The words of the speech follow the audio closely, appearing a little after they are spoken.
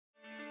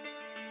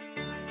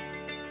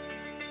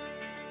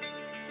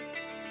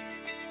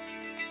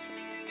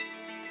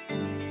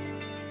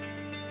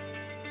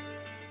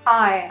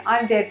Hi,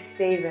 I'm Deb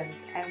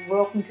Stevens and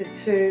welcome to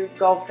 2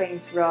 Golf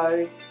Links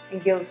Road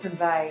in GEILSTON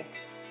Bay,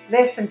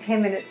 less than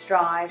 10 minutes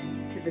drive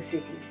to the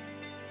city.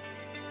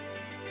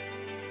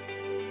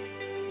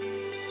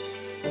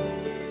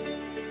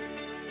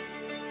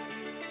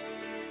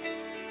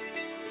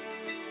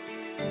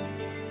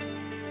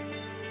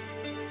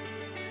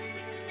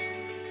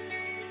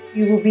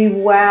 You will be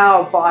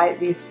wowed by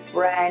this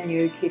brand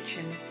new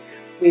kitchen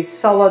with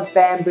solid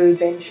bamboo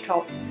bench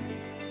tops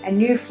and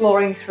new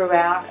flooring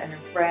throughout and a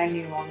brand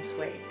new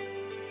ensuite.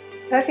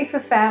 Perfect for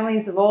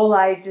families of all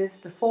ages,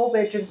 the 4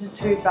 bedrooms and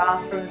 2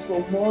 bathrooms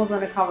will more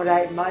than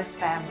accommodate most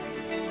families.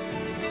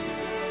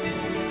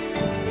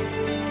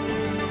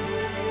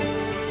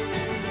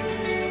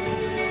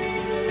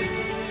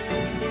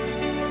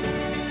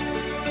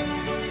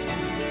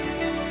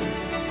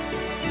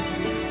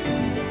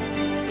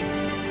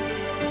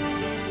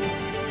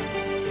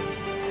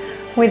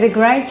 With a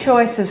great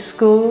choice of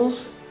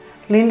schools,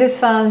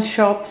 Lindisfarne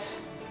shops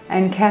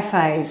and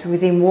cafes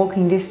within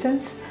walking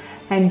distance,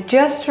 and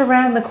just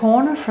around the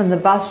corner from the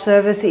bus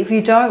service if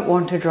you don't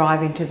want to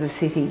drive into the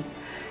city.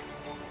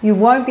 You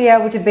won't be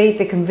able to beat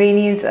the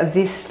convenience of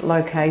this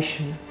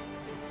location.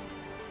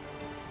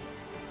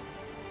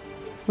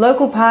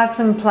 Local parks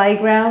and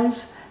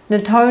playgrounds,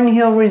 Natone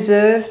Hill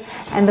Reserve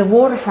and the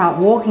waterfront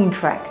walking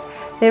track.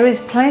 There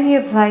is plenty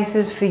of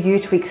places for you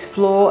to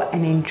explore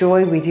and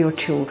enjoy with your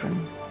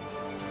children.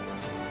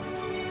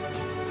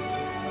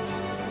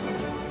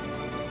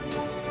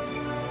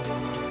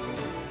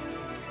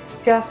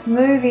 Just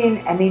move in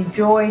and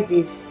enjoy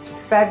this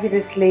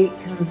fabulously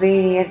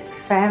convenient,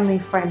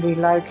 family-friendly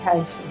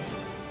location.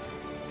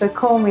 So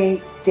call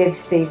me Deb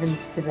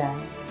Stevens today.